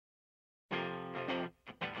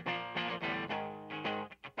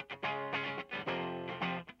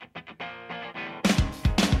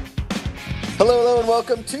Hello, and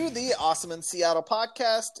welcome to the Awesome in Seattle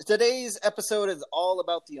podcast. Today's episode is all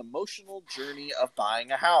about the emotional journey of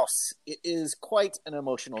buying a house. It is quite an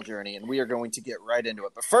emotional journey, and we are going to get right into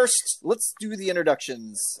it. But first, let's do the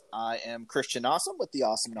introductions. I am Christian Awesome with the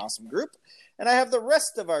Awesome and Awesome Group, and I have the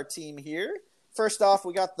rest of our team here. First off,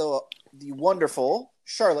 we got the wonderful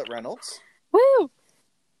Charlotte Reynolds. Woo!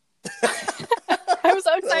 I'm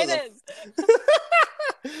so excited.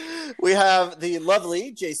 We have the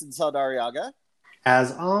lovely Jason Saldariaga.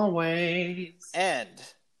 As always. And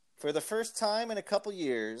for the first time in a couple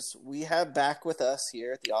years, we have back with us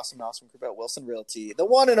here at the Awesome and Awesome Group at Wilson Realty, the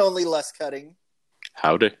one and only Les Cutting.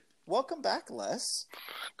 Howdy. Welcome back, Les.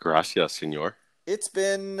 Gracias, senor. It's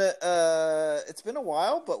been a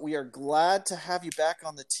while, but we are glad to have you back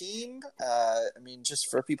on the team. Just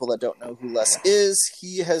for people that don't know who Les is,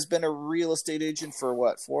 he has been a real estate agent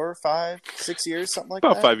for 4, 5, 6 years, something like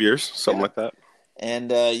that? About 5 years, something like that.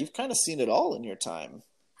 And you've kind of seen it all in your time.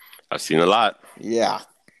 I've seen a lot. Yeah.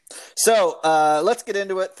 So let's get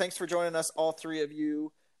into it. Thanks for joining us, all three of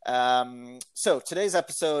you. So today's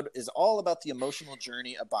episode is all about the emotional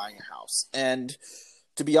journey of buying a house. And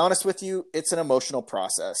to be honest with you, it's an emotional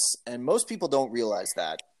process. And most people don't realize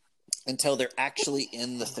that until they're actually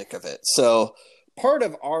in the thick of it. So part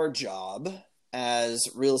of our job as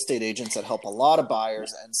real estate agents that help a lot of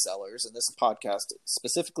buyers and sellers, and this podcast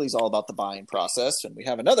specifically is all about the buying process, and we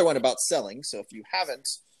have another one about selling, so if you haven't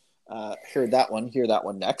heard that one, hear that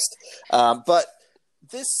one next. But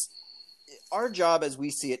our job as we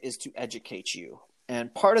see it is to educate you,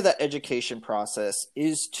 and part of that education process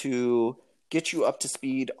is to get you up to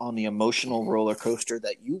speed on the emotional roller coaster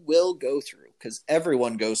that you will go through, because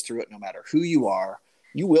everyone goes through it no matter who you are.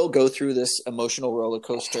 You will go through this emotional roller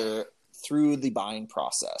coaster through the buying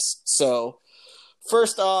process. So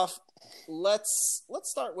first off, let's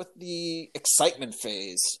start with the excitement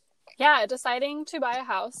phase. Yeah, deciding to buy a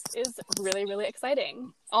house is really, really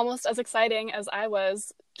exciting. Almost as exciting as I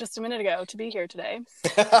was just a minute ago to be here today.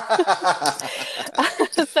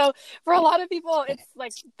 So for a lot of people, it's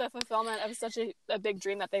like the fulfillment of such a big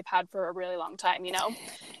dream that they've had for a really long time,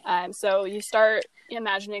 So you start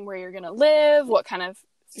imagining where you're going to live, what kind of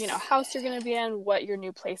house you're going to be in, what your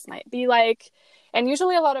new place might be like. And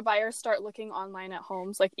usually a lot of buyers start looking online at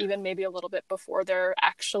homes, like even maybe a little bit before they're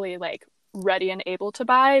actually like ready and able to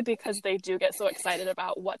buy, because they do get so excited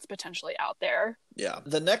about what's potentially out there. Yeah.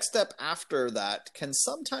 The next step after that can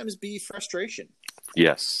sometimes be frustration.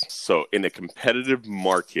 Yes. So in a competitive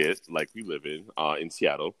market like we live in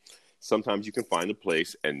Seattle, sometimes you can find a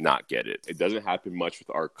place and not get it. It doesn't happen much with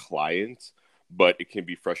our clients, but it can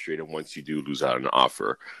be frustrating once you do lose out on an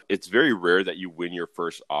offer. It's very rare that you win your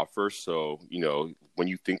first offer. So, when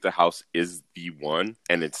you think the house is the one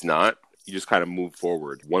and it's not, you just kind of move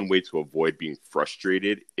forward. One way to avoid being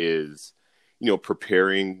frustrated is,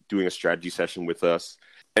 preparing, doing a strategy session with us.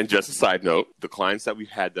 And just a side note, the clients that we've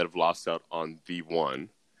had that have lost out on the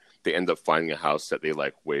one, they end up finding a house that they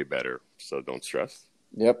like way better. So don't stress.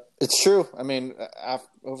 Yep, it's true.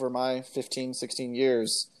 Over my 15, 16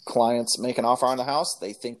 years, clients make an offer on the house.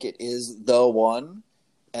 They think it is the one,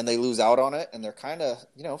 and they lose out on it, and they're kind of,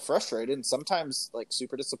 frustrated and sometimes like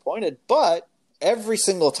super disappointed. But every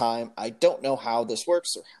single time, I don't know how this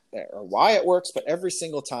works or why it works, but every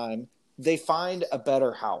single time they find a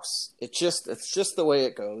better house. It's just the way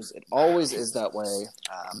it goes. It always is that way.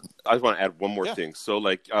 I just want to add one more thing. So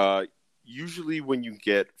usually when you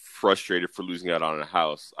get frustrated for losing out on a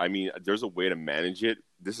house, there's a way to manage it.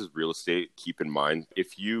 This is real estate. Keep in mind,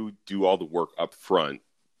 if you do all the work up front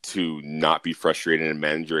to not be frustrated and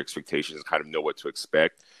manage your expectations and kind of know what to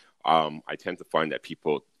expect, I tend to find that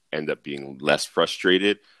people end up being less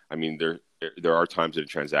frustrated. There are times in a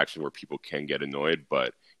transaction where people can get annoyed,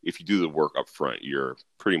 but if you do the work up front, you're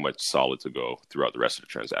pretty much solid to go throughout the rest of the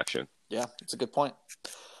transaction. Yeah, that's a good point.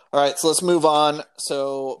 All right, so let's move on.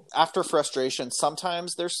 So after frustration,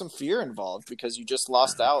 sometimes there's some fear involved because you just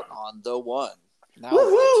lost out on the one. Now,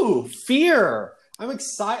 woohoo! Fear! I'm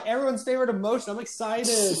excited. Everyone's favorite emotion. I'm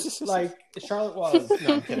excited, like Charlotte was.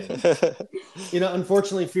 No, I'm kidding.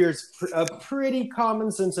 Unfortunately, fear is a pretty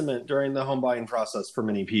common sentiment during the home buying process for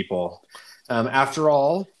many people. After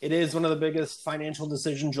all, it is one of the biggest financial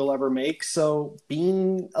decisions you'll ever make, so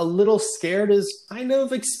being a little scared is kind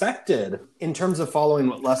of expected. In terms of following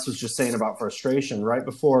what Les was just saying about frustration, right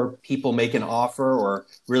before people make an offer or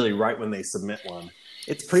really right when they submit one,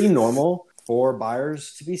 it's pretty normal for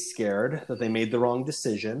buyers to be scared that they made the wrong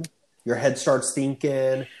decision. Your head starts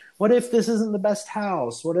thinking, what if this isn't the best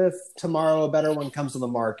house? What if tomorrow a better one comes on the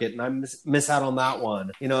market and I miss out on that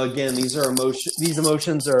one? Again, these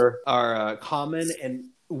emotions are common, and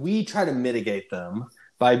we try to mitigate them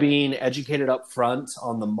by being educated up front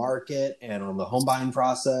on the market and on the home buying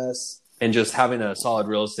process, and just having a solid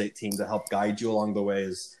real estate team to help guide you along the way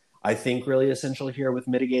is, I think, really essential here with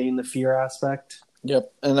mitigating the fear aspect.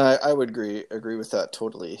 Yep, and I would agree with that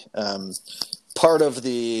totally. Part of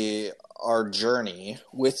our journey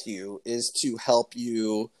with you is to help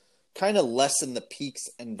you kind of lessen the peaks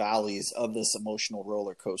and valleys of this emotional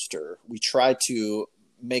roller coaster. We try to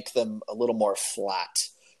make them a little more flat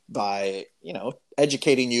by,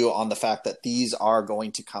 educating you on the fact that these are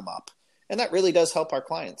going to come up. And that really does help our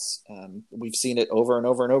clients. We've seen it over and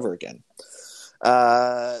over and over again.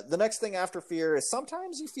 The next thing after fear is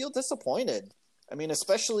sometimes you feel disappointed. I mean,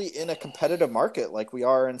 especially in a competitive market like we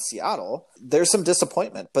are in Seattle, there's some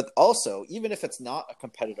disappointment. But also, even if it's not a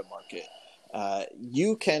competitive market,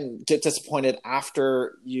 you can get disappointed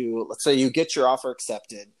after let's say you get your offer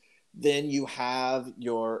accepted, then you have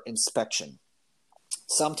your inspection.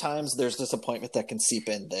 Sometimes there's disappointment that can seep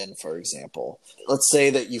in then, for example. Let's say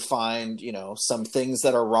that you find, some things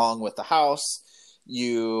that are wrong with the house.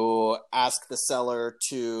 You ask the seller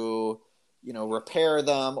to, repair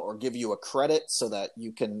them or give you a credit so that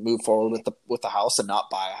you can move forward with the house and not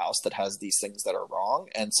buy a house that has these things that are wrong.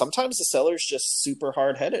 And sometimes the seller's just super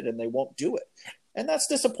hard-headed and they won't do it. And that's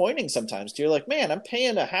disappointing sometimes. You're like, man, I'm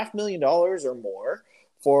paying $500,000 or more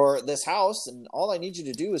for this house, and all I need you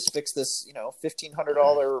to do is fix this,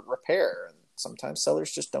 $1,500 repair. And sometimes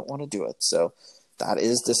sellers just don't want to do it. So that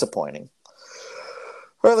is disappointing.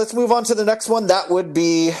 All right, let's move on to the next one. That would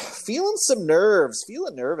be feeling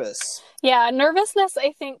nervous. Yeah, nervousness,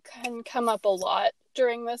 I think, can come up a lot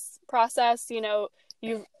during this process.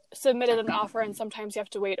 You've submitted an offer and sometimes you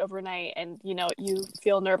have to wait overnight and, you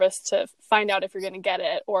feel nervous to find out if you're going to get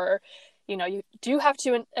it, or you do have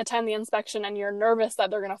to attend the inspection and you're nervous that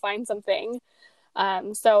they're going to find something.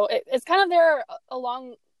 So it's kind of there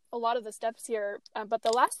along a lot of the steps here. But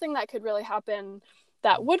the last thing that could really happen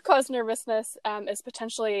that would cause nervousness is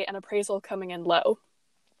potentially an appraisal coming in low.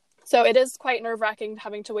 So it is quite nerve-wracking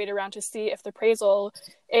having to wait around to see if the appraisal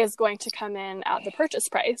is going to come in at the purchase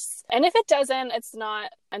price. And if it doesn't, it's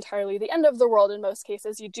not entirely the end of the world in most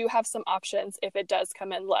cases. You do have some options if it does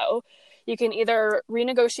come in low. You can either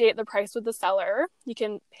renegotiate the price with the seller, you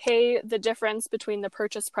can pay the difference between the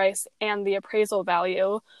purchase price and the appraisal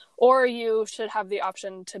value, or you should have the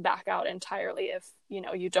option to back out entirely if,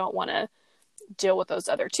 you don't want to deal with those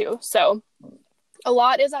other two. So a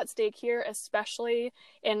lot is at stake here, especially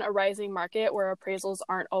in a rising market where appraisals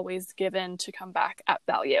aren't always given to come back at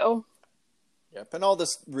value. Yep, and all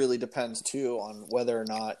this really depends, too, on whether or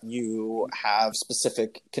not you have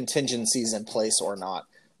specific contingencies in place or not.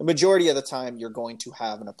 The majority of the time, you're going to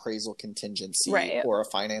have an appraisal contingency or a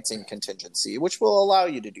financing contingency, which will allow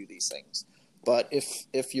you to do these things. But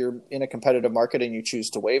if you're in a competitive market and you choose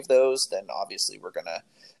to waive those, then obviously we're going to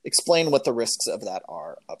explain what the risks of that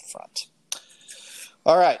are up front.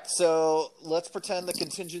 All right, so let's pretend the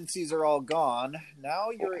contingencies are all gone. Now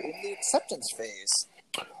you're in the acceptance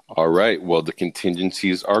phase. All right, well, the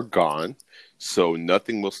contingencies are gone, so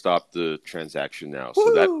nothing will stop the transaction now. Woo!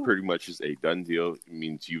 So that pretty much is a done deal. It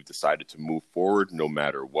means you've decided to move forward no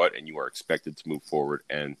matter what, and you are expected to move forward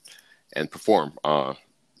and perform to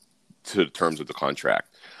the terms of the contract.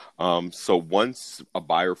 So once a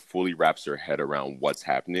buyer fully wraps their head around what's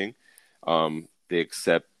happening, they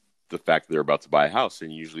accept the fact that they're about to buy a house,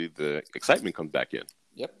 and usually the excitement comes back in.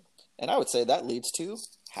 Yep. And I would say that leads to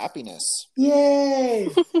happiness. Yay!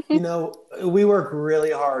 We work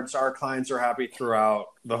really hard so our clients are happy throughout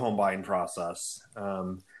the home buying process.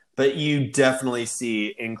 But you definitely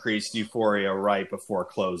see increased euphoria right before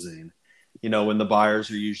closing. When the buyers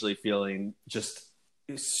are usually feeling just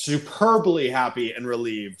superbly happy and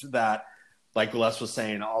relieved that, like Les was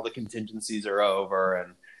saying, all the contingencies are over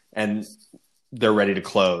and they're ready to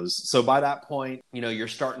close. So by that point, you're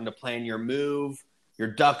starting to plan your move. Your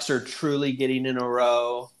ducks are truly getting in a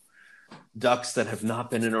row. Ducks that have not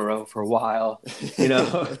been in a row for a while.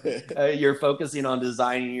 You're focusing on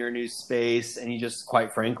designing your new space, and you just,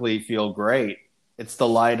 quite frankly, feel great. It's the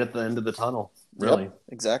light at the end of the tunnel, really. Yep,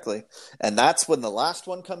 exactly. And that's when the last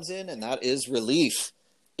one comes in, and that is relief.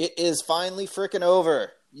 It is finally freaking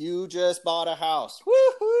over. You just bought a house.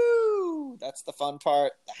 Woohoo! That's the fun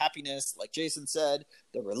part. The happiness, like Jason said,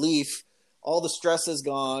 the relief. All the stress is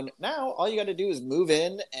gone. Now, all you got to do is move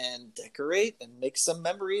in and decorate and make some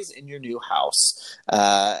memories in your new house.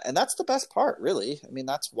 And that's the best part, really. I mean,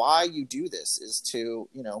 that's why you do this, is to,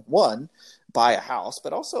 one, buy a house,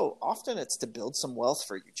 but also often it's to build some wealth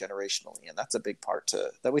for you generationally. And that's a big part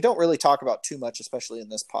that we don't really talk about too much, especially in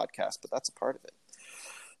this podcast, but that's a part of it.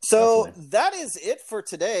 So Definitely. that is it for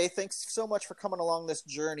today. Thanks so much for coming along this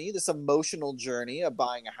journey, this emotional journey of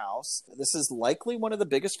buying a house. This is likely one of the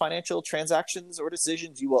biggest financial transactions or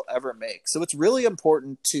decisions you will ever make. So it's really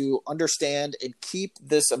important to understand and keep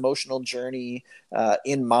this emotional journey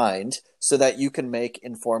in mind so that you can make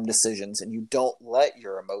informed decisions and you don't let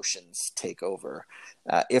your emotions take over.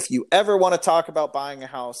 If you ever want to talk about buying a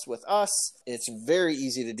house with us, it's very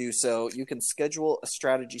easy to do so. You can schedule a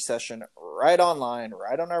strategy session right online,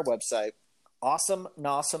 right on our website,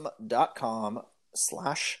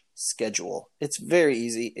 awesomenossom.com/schedule. It's very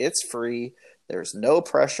easy. It's free. There's no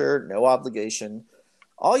pressure, no obligation.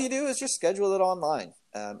 All you do is just schedule it online.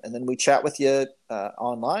 And then we chat with you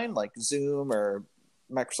online, like Zoom or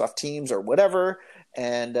Microsoft Teams or whatever.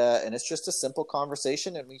 And it's just a simple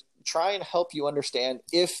conversation. And we try and help you understand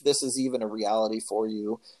if this is even a reality for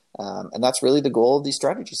you. And that's really the goal of these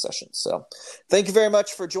strategy sessions. So thank you very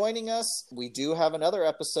much for joining us. We do have another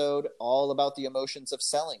episode all about the emotions of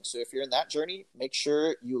selling. So if you're in that journey, make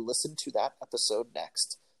sure you listen to that episode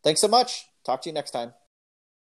next. Thanks so much. Talk to you next time.